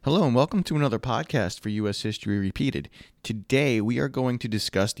Hello and welcome to another podcast for U.S. History Repeated. Today we are going to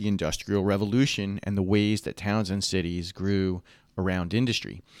discuss the Industrial Revolution and the ways that towns and cities grew around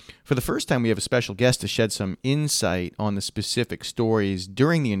industry. For the first time, we have a special guest to shed some insight on the specific stories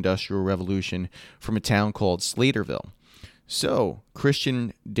during the Industrial Revolution from a town called Slaterville. So,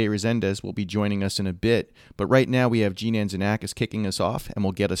 Christian de Resendes will be joining us in a bit, but right now we have Gene Anzanakis kicking us off and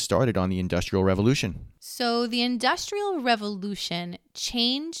will get us started on the Industrial Revolution. So the Industrial Revolution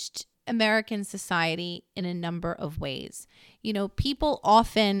changed American society in a number of ways. You know, people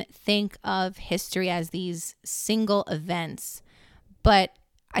often think of history as these single events, but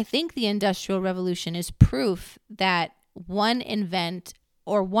I think the Industrial Revolution is proof that one event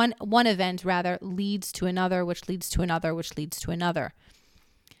leads to another, which leads to another, which leads to another.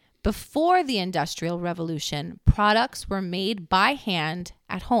 Before the Industrial Revolution, products were made by hand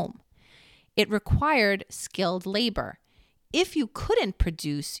at home. It required skilled labor. If you couldn't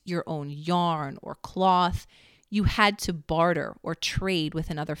produce your own yarn or cloth, you had to barter or trade with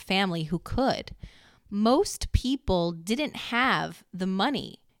another family who could. Most people didn't have the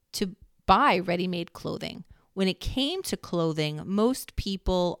money to buy ready-made clothing. When it came to clothing, most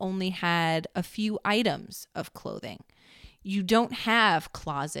people only had a few items of clothing. You don't have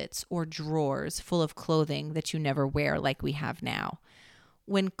closets or drawers full of clothing that you never wear like we have now.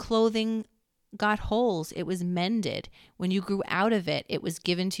 When clothing got holes, it was mended. When you grew out of it, it was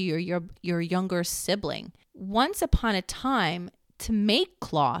given to your younger sibling. Once upon a time, to make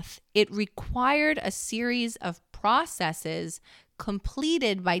cloth, it required a series of processes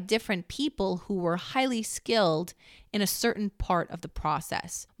completed by different people who were highly skilled in a certain part of the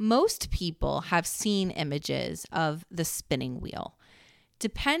process. Most people have seen images of the spinning wheel.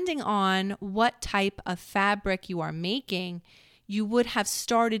 Depending on what type of fabric you are making, you would have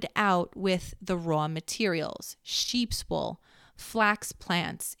started out with the raw materials, sheep's wool, flax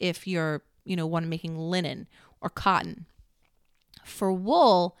plants if you're, one making linen or cotton. For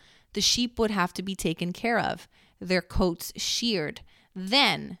wool, the sheep would have to be taken care of, their coats sheared.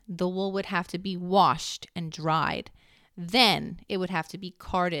 Then the wool would have to be washed and dried. Then it would have to be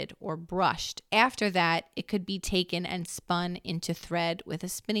carded or brushed. After that, it could be taken and spun into thread with a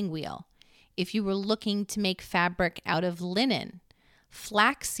spinning wheel. If you were looking to make fabric out of linen,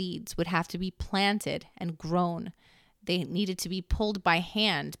 flax seeds would have to be planted and grown. They needed to be pulled by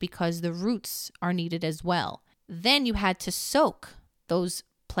hand because the roots are needed as well. Then you had to soak those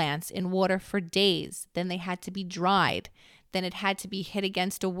plants in water for days. Then they had to be dried. Then it had to be hit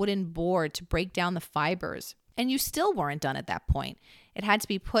against a wooden board to break down the fibers. And you still weren't done at that point. It had to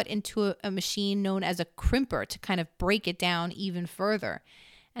be put into a machine known as a crimper to kind of break it down even further.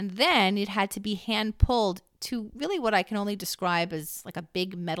 And then it had to be hand pulled to really what I can only describe as like a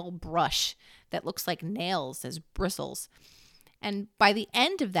big metal brush that looks like nails as bristles. And by the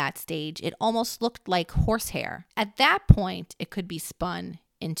end of that stage, it almost looked like horsehair. At that point, it could be spun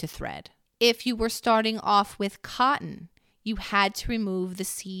into thread. If you were starting off with cotton, you had to remove the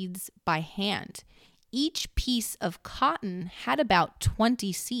seeds by hand. Each piece of cotton had about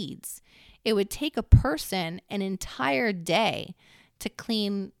 20 seeds. It would take a person an entire day to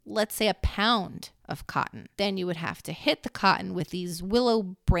clean, let's say, a pound of cotton. Then you would have to hit the cotton with these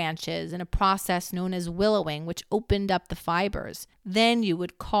willow branches in a process known as willowing, which opened up the fibers. Then you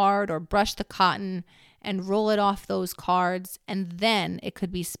would card or brush the cotton and roll it off those cards, and then it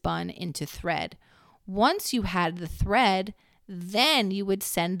could be spun into thread. Once you had the thread, then you would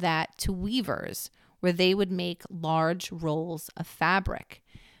send that to weavers, where they would make large rolls of fabric.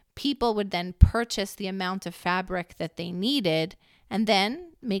 People would then purchase the amount of fabric that they needed and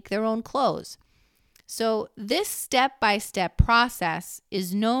then make their own clothes. So this step-by-step process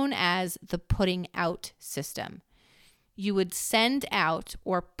is known as the putting out system. You would send out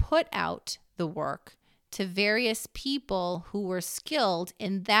or put out the work to various people who were skilled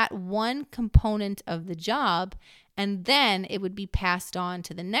in that one component of the job, and then it would be passed on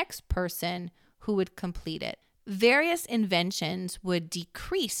to the next person who would complete it. Various inventions would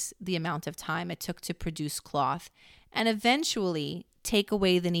decrease the amount of time it took to produce cloth and eventually take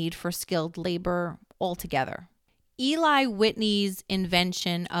away the need for skilled labor altogether. Eli Whitney's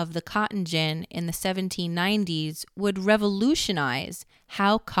invention of the cotton gin in the 1790s would revolutionize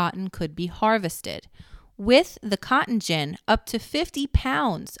how cotton could be harvested. With the cotton gin, up to 50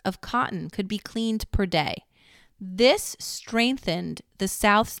 pounds of cotton could be cleaned per day. This strengthened the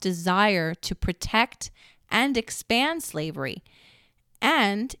South's desire to protect and expand slavery,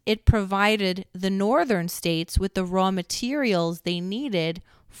 and it provided the northern states with the raw materials they needed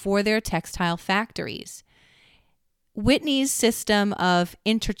for their textile factories. Whitney's system of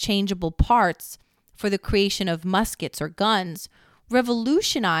interchangeable parts for the creation of muskets or guns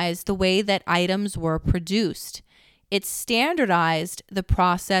revolutionized the way that items were produced. It standardized the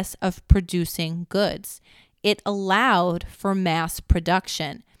process of producing goods. It allowed for mass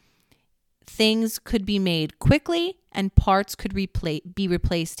production. Things could be made quickly and parts could be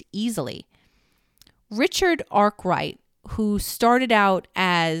replaced easily. Richard Arkwright, who started out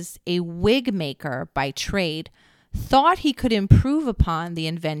as a wig maker by trade, thought he could improve upon the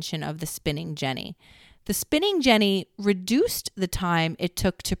invention of the spinning jenny. The spinning jenny reduced the time it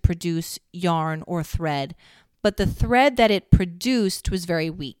took to produce yarn or thread, but the thread that it produced was very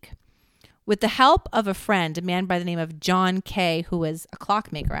weak. With the help of a friend, a man by the name of John Kay, who was a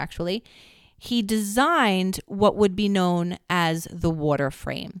clockmaker actually, he designed what would be known as the water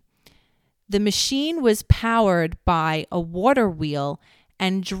frame. The machine was powered by a water wheel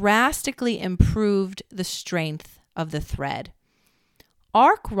and drastically improved the strength of the thread.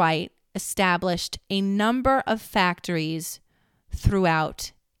 Arkwright established a number of factories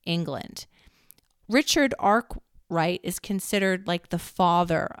throughout England. Richard Arkwright is considered like the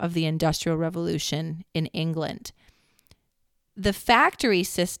father of the Industrial Revolution in England. The factory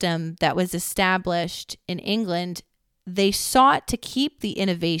system that was established in England, they sought to keep the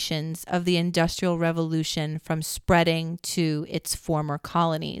innovations of the Industrial Revolution from spreading to its former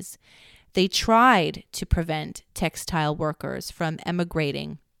colonies. They tried to prevent textile workers from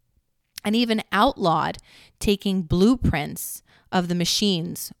emigrating and even outlawed taking blueprints of the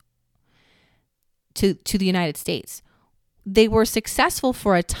machines to the United States. They were successful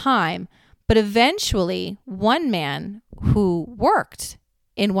for a time, but eventually one man who worked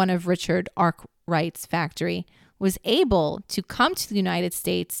in one of Richard Arkwright's factory was able to come to the United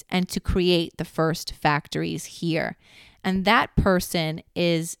States and to create the first factories here. And that person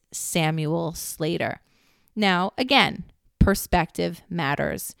is Samuel Slater. Now, again, perspective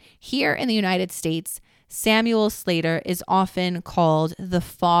matters. Here in the United States, Samuel Slater is often called the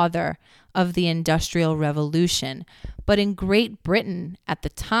father of the Industrial Revolution. But in Great Britain at the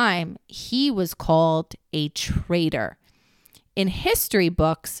time, he was called a traitor. In history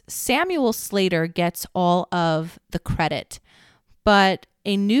books, Samuel Slater gets all of the credit. But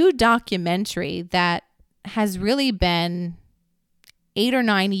a new documentary that has really been 8 or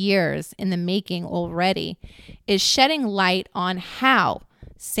 9 years in the making already is shedding light on how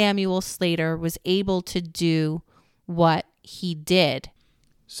Samuel Slater was able to do what he did.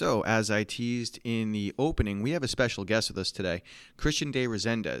 So, as I teased in the opening, we have a special guest with us today, Christian de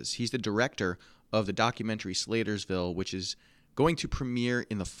Resendez. He's the director of the documentary Slatersville, which is going to premiere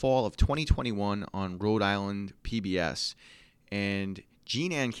in the fall of 2021 on Rhode Island PBS. And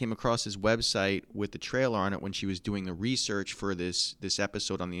Jean Ann came across his website with the trailer on it when she was doing the research for this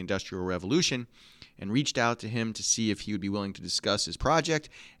episode on the Industrial Revolution, and reached out to him to see if he would be willing to discuss his project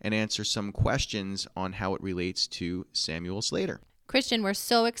and answer some questions on how it relates to Samuel Slater. Christian, we're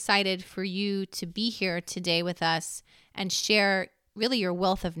so excited for you to be here today with us and share really your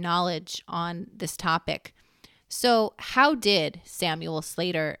wealth of knowledge on this topic. So how did Samuel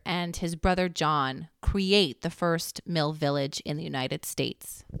Slater and his brother John create the first mill village in the United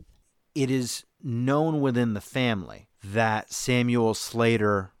States? It is known within the family that Samuel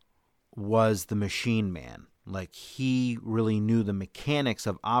Slater was the machine man. Like, he really knew the mechanics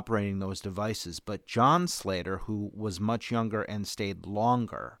of operating those devices. But John Slater, who was much younger and stayed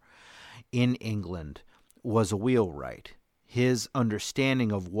longer in England, was a wheelwright. His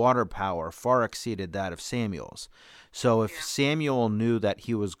understanding of water power far exceeded that of Samuel's. So if Samuel knew that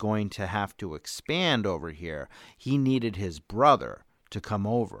he was going to have to expand over here, he needed his brother to come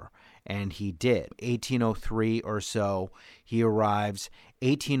over. And he did. 1803 or so, he arrives.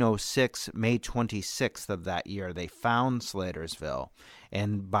 1806, May 26th of that year, they found Slatersville.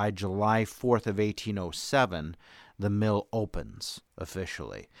 And by July 4th of 1807, the mill opens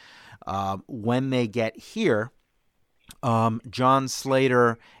officially. When they get here, John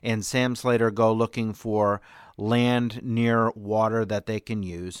Slater and Sam Slater go looking for land near water that they can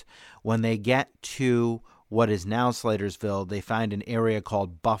use. When they get to what is now Slatersville, they find an area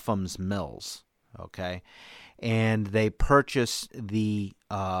called Bufham's Mills, okay? And they purchase the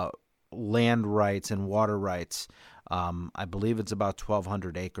land rights and water rights. I believe it's about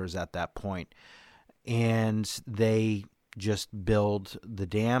 1,200 acres at that point. And they just build the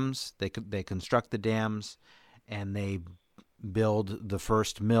dams. They construct the dams, and they build the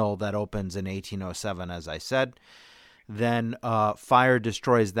first mill that opens in 1807, as I said. Then fire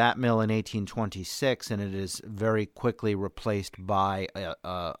destroys that mill in 1826, and it is very quickly replaced by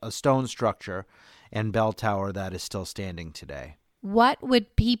a stone structure and bell tower that is still standing today. What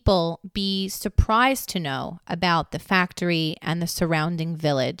would people be surprised to know about the factory and the surrounding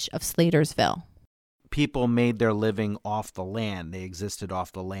village of Slatersville? people made their living off the land. They existed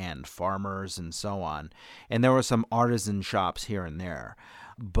off the land, farmers and so on. And there were some artisan shops here and there.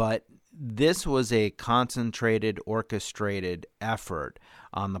 But this was a concentrated, orchestrated effort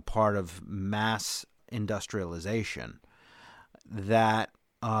on the part of mass industrialization that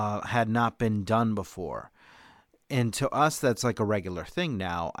had not been done before. And to us, that's like a regular thing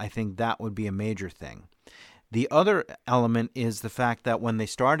now. I think that would be a major thing. The other element is the fact that when they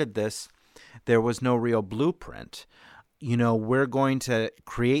started this, there was no real blueprint. We're going to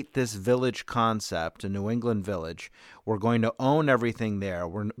create this village concept, a New England village. We're going to own everything there.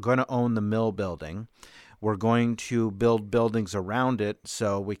 We're going to own the mill building. We're going to build buildings around it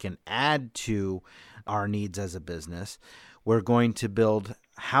so we can add to our needs as a business. We're going to build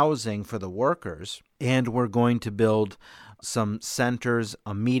housing for the workers, and we're going to build some centers,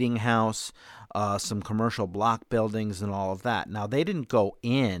 a meeting house, some commercial block buildings, and all of that. Now, they didn't go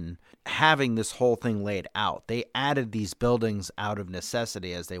in having this whole thing laid out. They added these buildings out of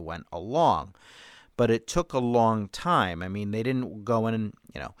necessity as they went along, but it took a long time. I mean, they didn't go in and,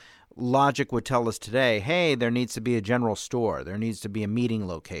 logic would tell us today, hey, there needs to be a general store. There needs to be a meeting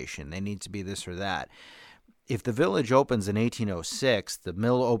location. They need to be this or that. If the village opens in 1806, the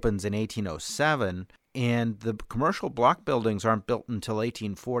mill opens in 1807, and the commercial block buildings aren't built until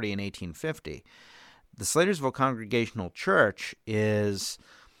 1840 and 1850. The Slatersville Congregational Church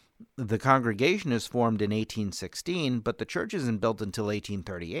the congregation is formed in 1816, but the church isn't built until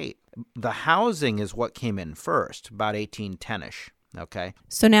 1838. The housing is what came in first, about 1810-ish. Okay.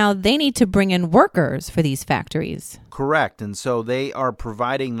 So now they need to bring in workers for these factories. Correct. And so they are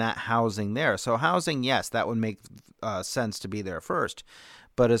providing that housing there. So housing, yes, that would make sense to be there first.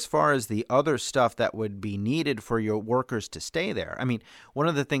 But as far as the other stuff that would be needed for your workers to stay there, I mean, one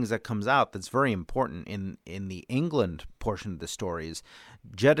of the things that comes out that's very important in the England portion of the story is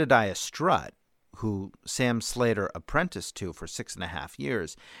Jedediah Strutt, who Sam Slater apprenticed to for 6.5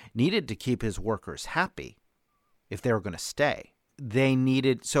 years, needed to keep his workers happy if they were going to stay.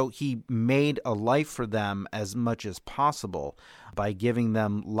 So he made a life for them as much as possible by giving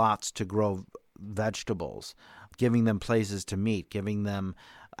them lots to grow vegetables, giving them places to meet, giving them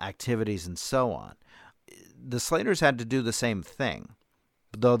activities, and so on. The Slaters had to do the same thing,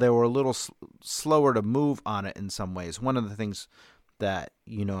 though they were a little slower to move on it in some ways. One of the things that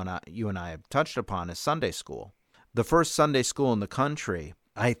you and I have touched upon is Sunday school. The first Sunday school in the country,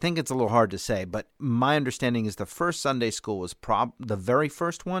 I think it's a little hard to say, but my understanding is the first Sunday school was the very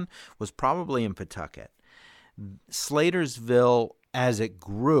first one was probably in Pawtucket. Slatersville, as it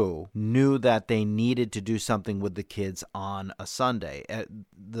grew, knew that they needed to do something with the kids on a Sunday.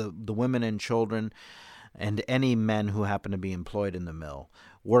 The women and children and any men who happen to be employed in the mill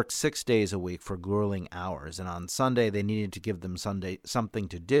worked 6 days a week for grueling hours, and on Sunday they needed to give them something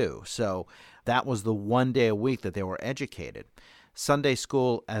to do. So that was the one day a week that they were educated. Sunday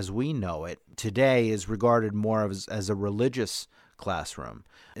school, as we know it today, is regarded more as a religious classroom.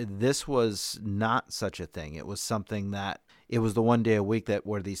 This was not such a thing. It was something that it was the one day a week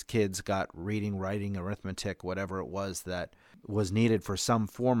where these kids got reading, writing, arithmetic, whatever it was that was needed for some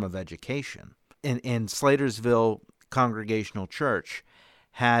form of education. And Slatersville Congregational Church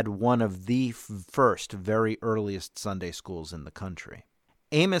had one of the first, very earliest Sunday schools in the country.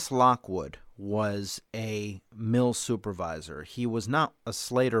 Amos Lockwood was a mill supervisor. He was not a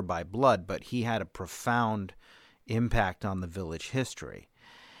Slater by blood, but he had a profound impact on the village history.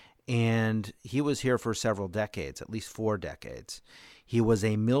 And he was here for several decades, at least 4 decades. He was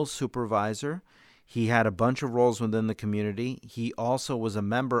a mill supervisor. He had a bunch of roles within the community. He also was a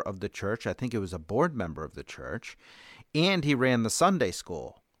member of the church. I think he was a board member of the church. And he ran the Sunday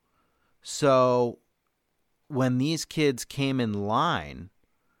school. So when these kids came in line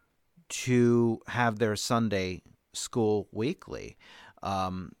to have their Sunday school weekly,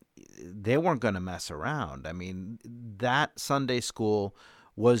 they weren't going to mess around. I mean, that Sunday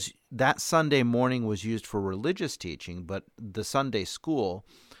morning was used for religious teaching, but the Sunday school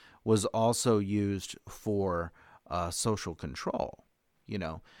was also used for social control.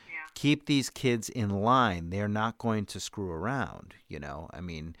 Keep these kids in line. They're not going to screw around. I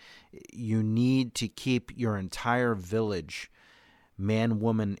mean, you need to keep your entire village, man,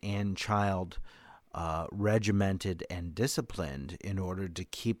 woman, and child, regimented and disciplined in order to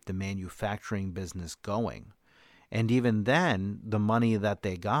keep the manufacturing business going. And even then, the money that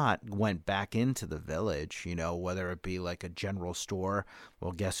they got went back into the village, whether it be like a general store.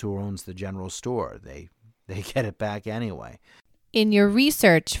 Well, guess who owns the general store? They get it back anyway. In your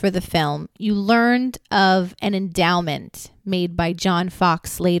research for the film, you learned of an endowment made by John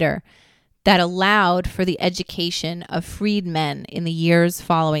Fox Slater that allowed for the education of freedmen in the years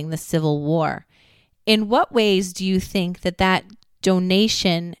following the Civil War. In what ways do you think that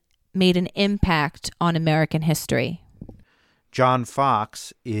donation made an impact on American history? John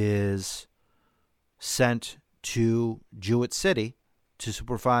Fox is sent to Jewett City to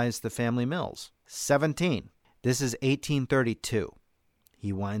supervise the family mills. 17. This is 1832.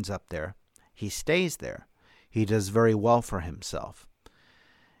 He winds up there. He stays there. He does very well for himself.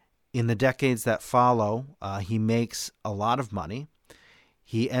 In the decades that follow, he makes a lot of money.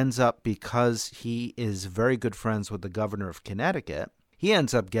 He ends up, because he is very good friends with the governor of Connecticut, he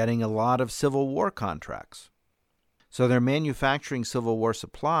ends up getting a lot of Civil War contracts. So they're manufacturing Civil War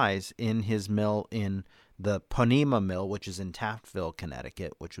supplies in his mill, in the Ponema Mill, which is in Taftville,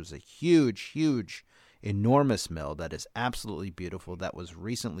 Connecticut, which was a huge, enormous mill that is absolutely beautiful, that was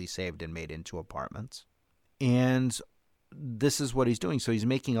recently saved and made into apartments. And this is what he's doing. So he's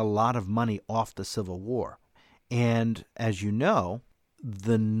making a lot of money off the Civil War. And as you know,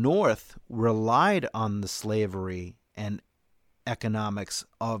 the North relied on the slavery and economics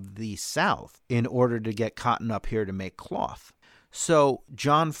of the South in order to get cotton up here to make cloth. So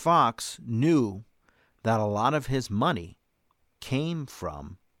John Fox knew that a lot of his money came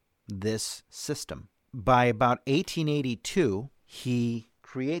from this system. By about 1882, he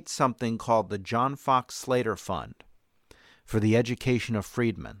creates something called the John Fox Slater Fund for the education of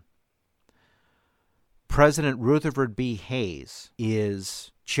freedmen. President Rutherford B. Hayes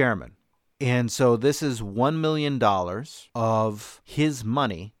is chairman. And so this is $1 million of his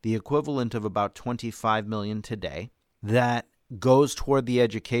money, the equivalent of about $25 million today, that goes toward the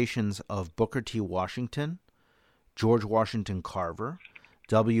educations of Booker T. Washington, George Washington Carver,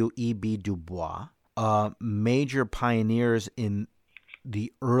 W.E.B. Du Bois, major pioneers in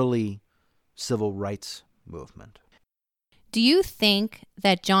the early civil rights movement. Do you think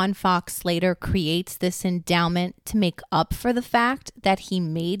that John Fox Slater creates this endowment to make up for the fact that he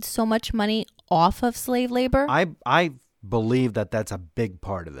made so much money off of slave labor? I believe that that's a big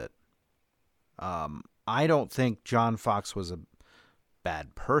part of it. I don't think John Fox was a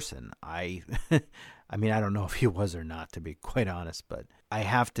bad person. I mean, I don't know if he was or not, to be quite honest, but I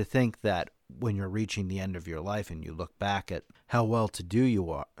have to think that when you're reaching the end of your life and you look back at how well-to-do you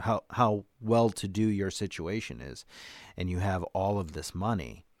are, how well-to-do your situation is, and you have all of this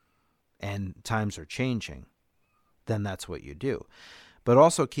money and times are changing, then that's what you do. But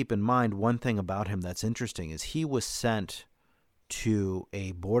also keep in mind, one thing about him that's interesting is he was sent to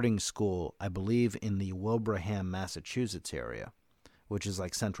a boarding school, I believe in the Wilbraham, Massachusetts area, which is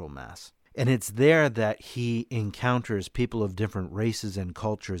like Central Mass. And it's there that he encounters people of different races and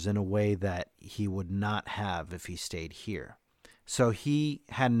cultures in a way that he would not have if he stayed here. So he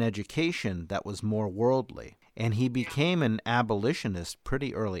had an education that was more worldly, and he became an abolitionist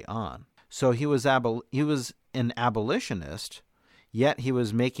pretty early on. So he was an abolitionist, yet he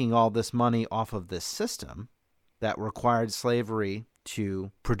was making all this money off of this system that required slavery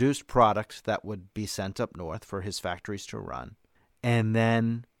to produce product that would be sent up north for his factories to run. And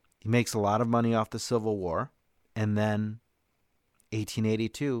then he makes a lot of money off the Civil War, and then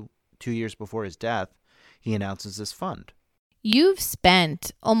 1882, 2 years before his death, he announces this fund. You've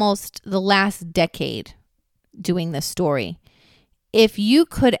spent almost the last decade doing this story. If you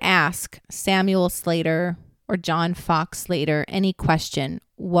could ask Samuel Slater or John Fox Slater any question,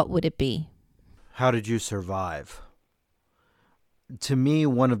 what would it be? How did you survive? To me,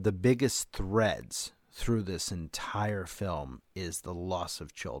 one of the biggest threads through this entire film is the loss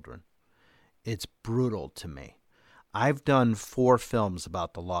of children. It's brutal to me. I've done 4 films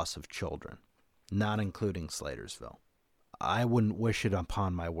about the loss of children, not including Slatersville. I wouldn't wish it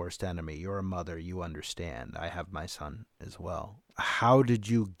upon my worst enemy. You're a mother, you understand. I have my son as well. How did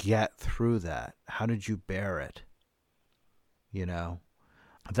you get through that? How did you bear it? You know,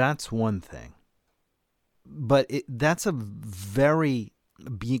 that's one thing. But that's a very,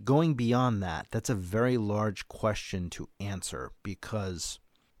 going beyond that, that's a very large question to answer, because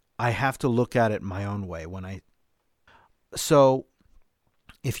I have to look at it my own way. So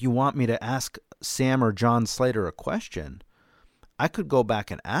if you want me to ask Sam or John Slater a question, I could go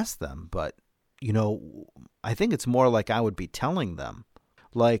back and ask them, but, you know, I think it's more like I would be telling them.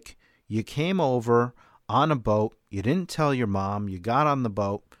 Like, you came over on a boat, you didn't tell your mom, you got on the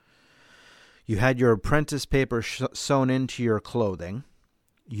boat, you had your apprentice paper sewn into your clothing,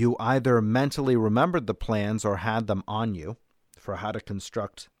 you either mentally remembered the plans or had them on you for how to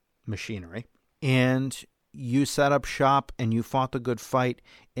construct machinery, and you set up shop and you fought the good fight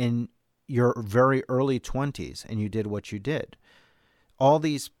in your very early 20s, and you did what you did. All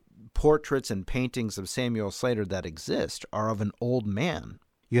these portraits and paintings of Samuel Slater that exist are of an old man.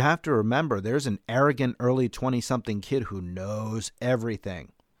 You have to remember, there's an arrogant early 20-something kid who knows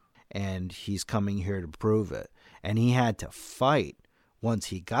everything. and he's coming here to prove it. And he had to fight once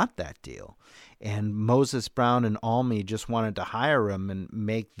he got that deal. And Moses Brown and Almy just wanted to hire him and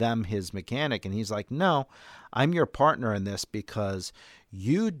make them his mechanic. And he's like, no, I'm your partner in this because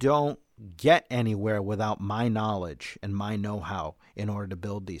you don't get anywhere without my knowledge and my know-how in order to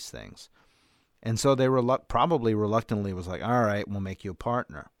build these things. And so they probably reluctantly was like, all right, we'll make you a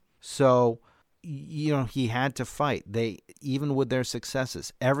partner. So, he had to fight. Even with their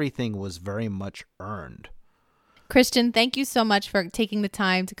successes, everything was very much earned. Christian, thank you so much for taking the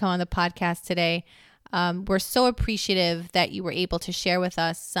time to come on the podcast today. We're so appreciative that you were able to share with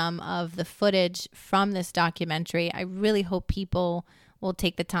us some of the footage from this documentary. I really hope people will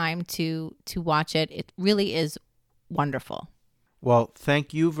take the time to watch it. It really is wonderful. Well,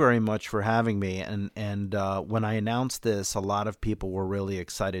 thank you very much for having me. And when I announced this, a lot of people were really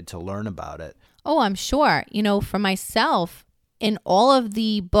excited to learn about it. Oh, I'm sure. For myself, in all of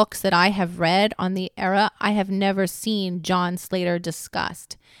the books that I have read on the era, I have never seen John Slater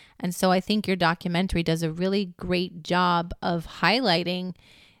discussed. And so I think your documentary does a really great job of highlighting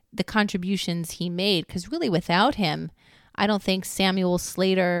the contributions he made, because really without him, I don't think Samuel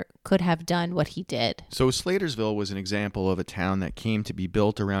Slater could have done what he did. So Slatersville was an example of a town that came to be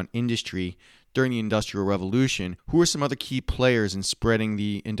built around industry during the Industrial Revolution. Who were some other key players in spreading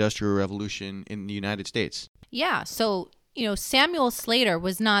the Industrial Revolution in the United States? Yeah, so, Samuel Slater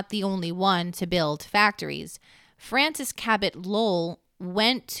was not the only one to build factories. Francis Cabot Lowell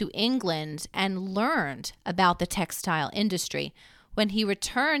went to England and learned about the textile industry. When he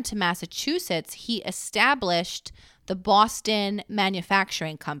returned to Massachusetts, he established the Boston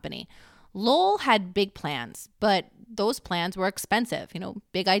Manufacturing Company. Lowell had big plans, but those plans were expensive.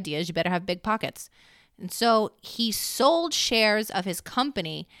 Big ideas, you better have big pockets. And so he sold shares of his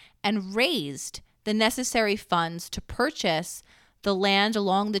company and raised the necessary funds to purchase the land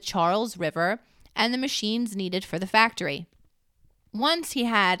along the Charles River and the machines needed for the factory. Once he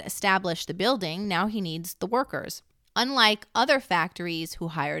had established the building, now he needs the workers. Unlike other factories who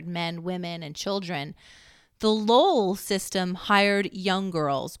hired men, women, and children, the Lowell system hired young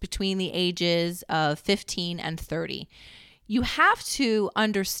girls between the ages of 15 and 30. You have to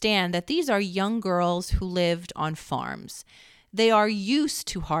understand that these are young girls who lived on farms. They are used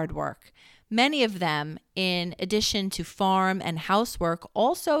to hard work. Many of them, in addition to farm and housework,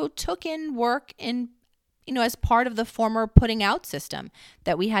 also took in work as part of the former putting out system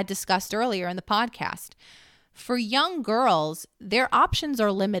that we had discussed earlier in the podcast. For young girls, their options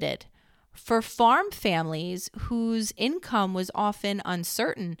are limited. For farm families whose income was often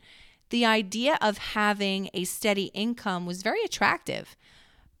uncertain, the idea of having a steady income was very attractive.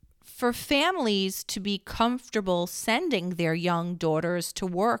 For families to be comfortable sending their young daughters to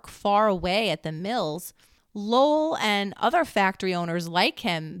work far away at the mills, Lowell and other factory owners like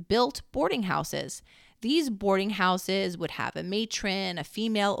him built boarding houses. These boarding houses would have a matron, a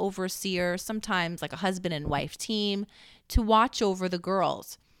female overseer, sometimes like a husband and wife team, to watch over the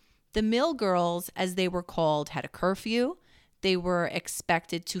girls. The mill girls, as they were called, had a curfew. They were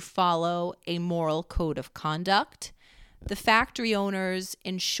expected to follow a moral code of conduct. The factory owners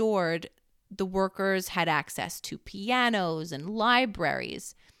ensured the workers had access to pianos and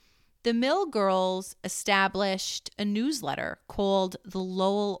libraries. The mill girls established a newsletter called the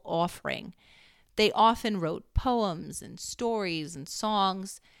Lowell Offering. They often wrote poems and stories and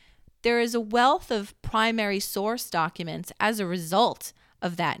songs. There is a wealth of primary source documents as a result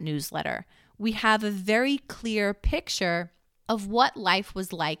of that newsletter. We have a very clear picture of what life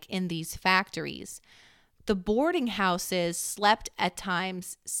was like in these factories. The boarding houses slept at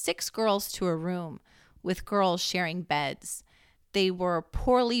times 6 girls to a room, with girls sharing beds. They were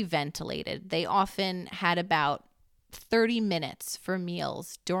poorly ventilated. They often had about 30 minutes for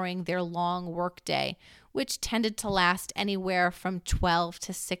meals during their long workday, which tended to last anywhere from 12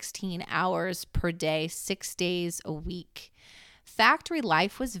 to 16 hours per day, 6 days a week. Factory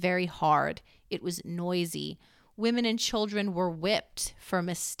life was very hard. It was noisy. Women and children were whipped for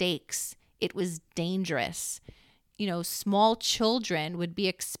mistakes. It was dangerous. Small children would be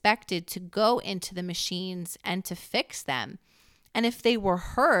expected to go into the machines and to fix them. And if they were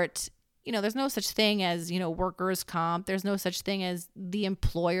hurt, there's no such thing as, workers' comp. There's no such thing as the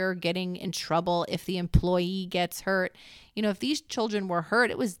employer getting in trouble if the employee gets hurt. If these children were hurt,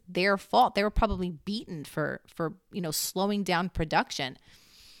 it was their fault. They were probably beaten for slowing down production.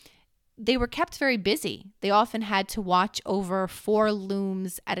 They were kept very busy. They often had to watch over 4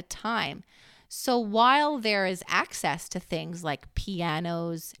 looms at a time. So while there is access to things like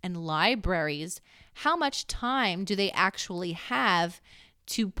pianos and libraries, how much time do they actually have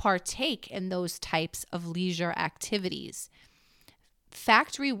to partake in those types of leisure activities?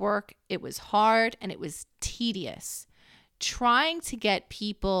 Factory work, it was hard and it was tedious. Trying to get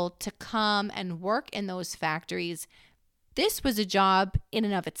people to come and work in those factories, this was a job in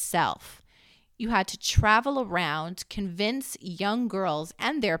and of itself. You had to travel around, convince young girls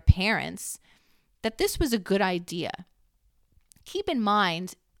and their parents that this was a good idea. Keep in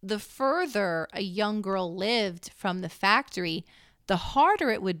mind, the further a young girl lived from the factory, the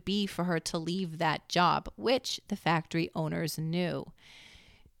harder it would be for her to leave that job, which the factory owners knew.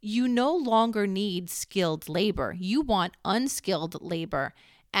 You no longer need skilled labor. You want unskilled labor.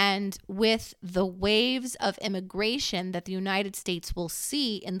 And with the waves of immigration that the United States will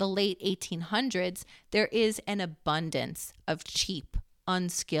see in the late 1800s, there is an abundance of cheap,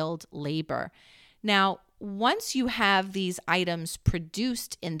 unskilled labor. Now, once you have these items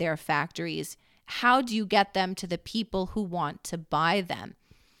produced in their factories, how do you get them to the people who want to buy them?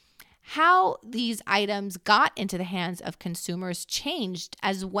 How these items got into the hands of consumers changed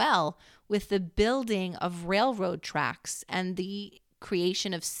as well with the building of railroad tracks and the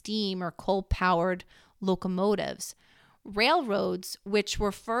creation of steam or coal-powered locomotives. Railroads, which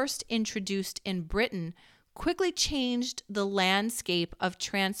were first introduced in Britain, quickly changed the landscape of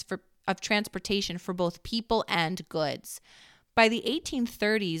transportation for both people and goods. By the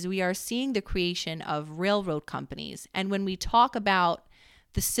 1830s, we are seeing the creation of railroad companies. And when we talk about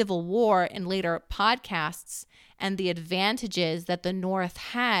the Civil War in later podcasts and the advantages that the North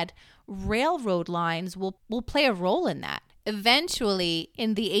had, railroad lines will play a role in that. Eventually,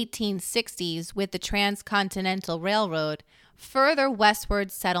 in the 1860s, with the Transcontinental Railroad, further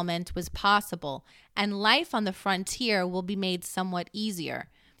westward settlement was possible, and life on the frontier will be made somewhat easier.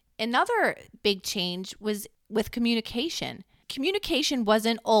 Another big change was with communication. Communication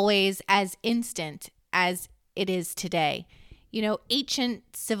wasn't always as instant as it is today. You know,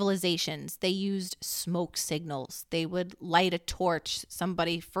 ancient civilizations, they used smoke signals. They would light a torch.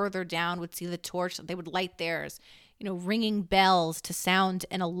 Somebody further down would see the torch. They would light theirs, ringing bells to sound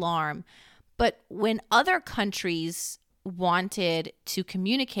an alarm. But when other countries wanted to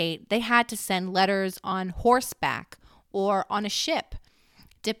communicate, they had to send letters on horseback or on a ship.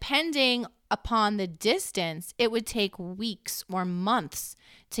 Depending upon the distance, it would take weeks or months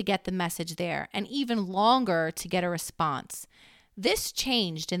to get the message there, and even longer to get a response. This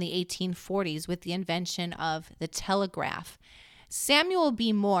changed in the 1840s with the invention of the telegraph. Samuel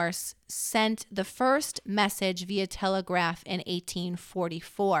B. Morse sent the first message via telegraph in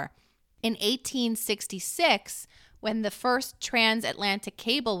 1844. In 1866, when the first transatlantic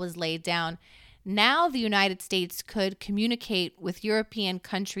cable was laid down, now the United States could communicate with European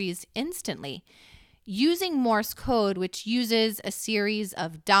countries instantly. Using Morse code, which uses a series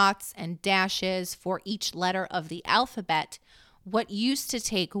of dots and dashes for each letter of the alphabet, what used to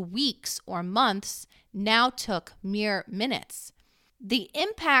take weeks or months now took mere minutes. The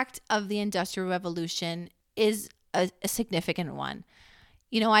impact of the Industrial Revolution is a significant one.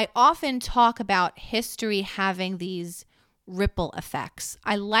 I often talk about history having these ripple effects.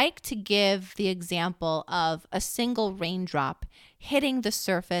 I like to give the example of a single raindrop hitting the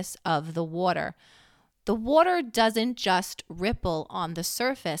surface of the water. The water doesn't just ripple on the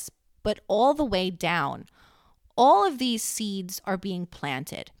surface, but all the way down. All of these seeds are being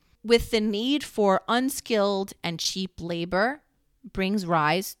planted. With the need for unskilled and cheap labor brings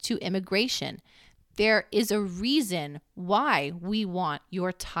rise to immigration. There is a reason why we want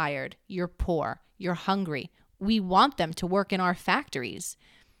you're tired, you're poor, you're hungry. We want them to work in our factories.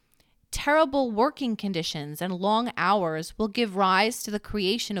 Terrible working conditions and long hours will give rise to the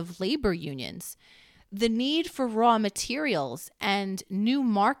creation of labor unions. The need for raw materials and new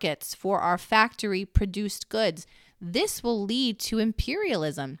markets for our factory-produced goods, this will lead to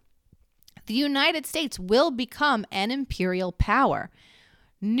imperialism. The United States will become an imperial power.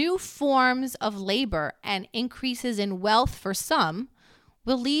 New forms of labor and increases in wealth for some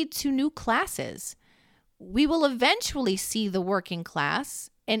will lead to new classes. We will eventually see the working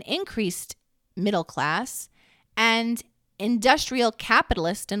class, an increased middle class, and industrial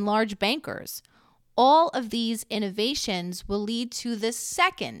capitalists and large bankers. All of these innovations will lead to the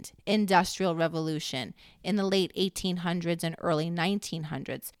second industrial revolution in the late 1800s and early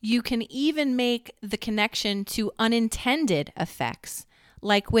 1900s. You can even make the connection to unintended effects,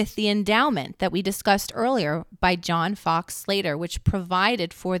 like with the endowment that we discussed earlier by John Fox Slater, which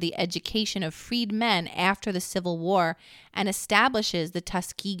provided for the education of freedmen after the Civil War and establishes the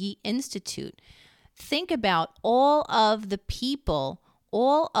Tuskegee Institute. Think about all of the people,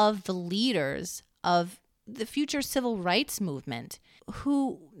 all of the leaders of the future civil rights movement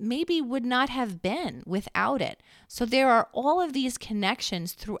who maybe would not have been without it. So there are all of these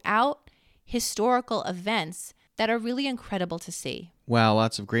connections throughout historical events that are really incredible to see. Wow,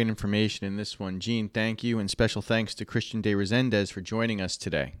 lots of great information in this one. Jean, thank you, and special thanks to Christian de Resendez for joining us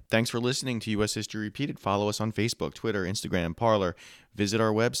today. Thanks for listening to U.S. History Repeated. Follow us on Facebook, Twitter, Instagram, Parler. Visit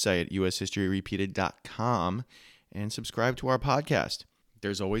our website at ushistoryrepeated.com and subscribe to our podcast.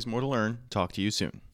 There's always more to learn. Talk to you soon.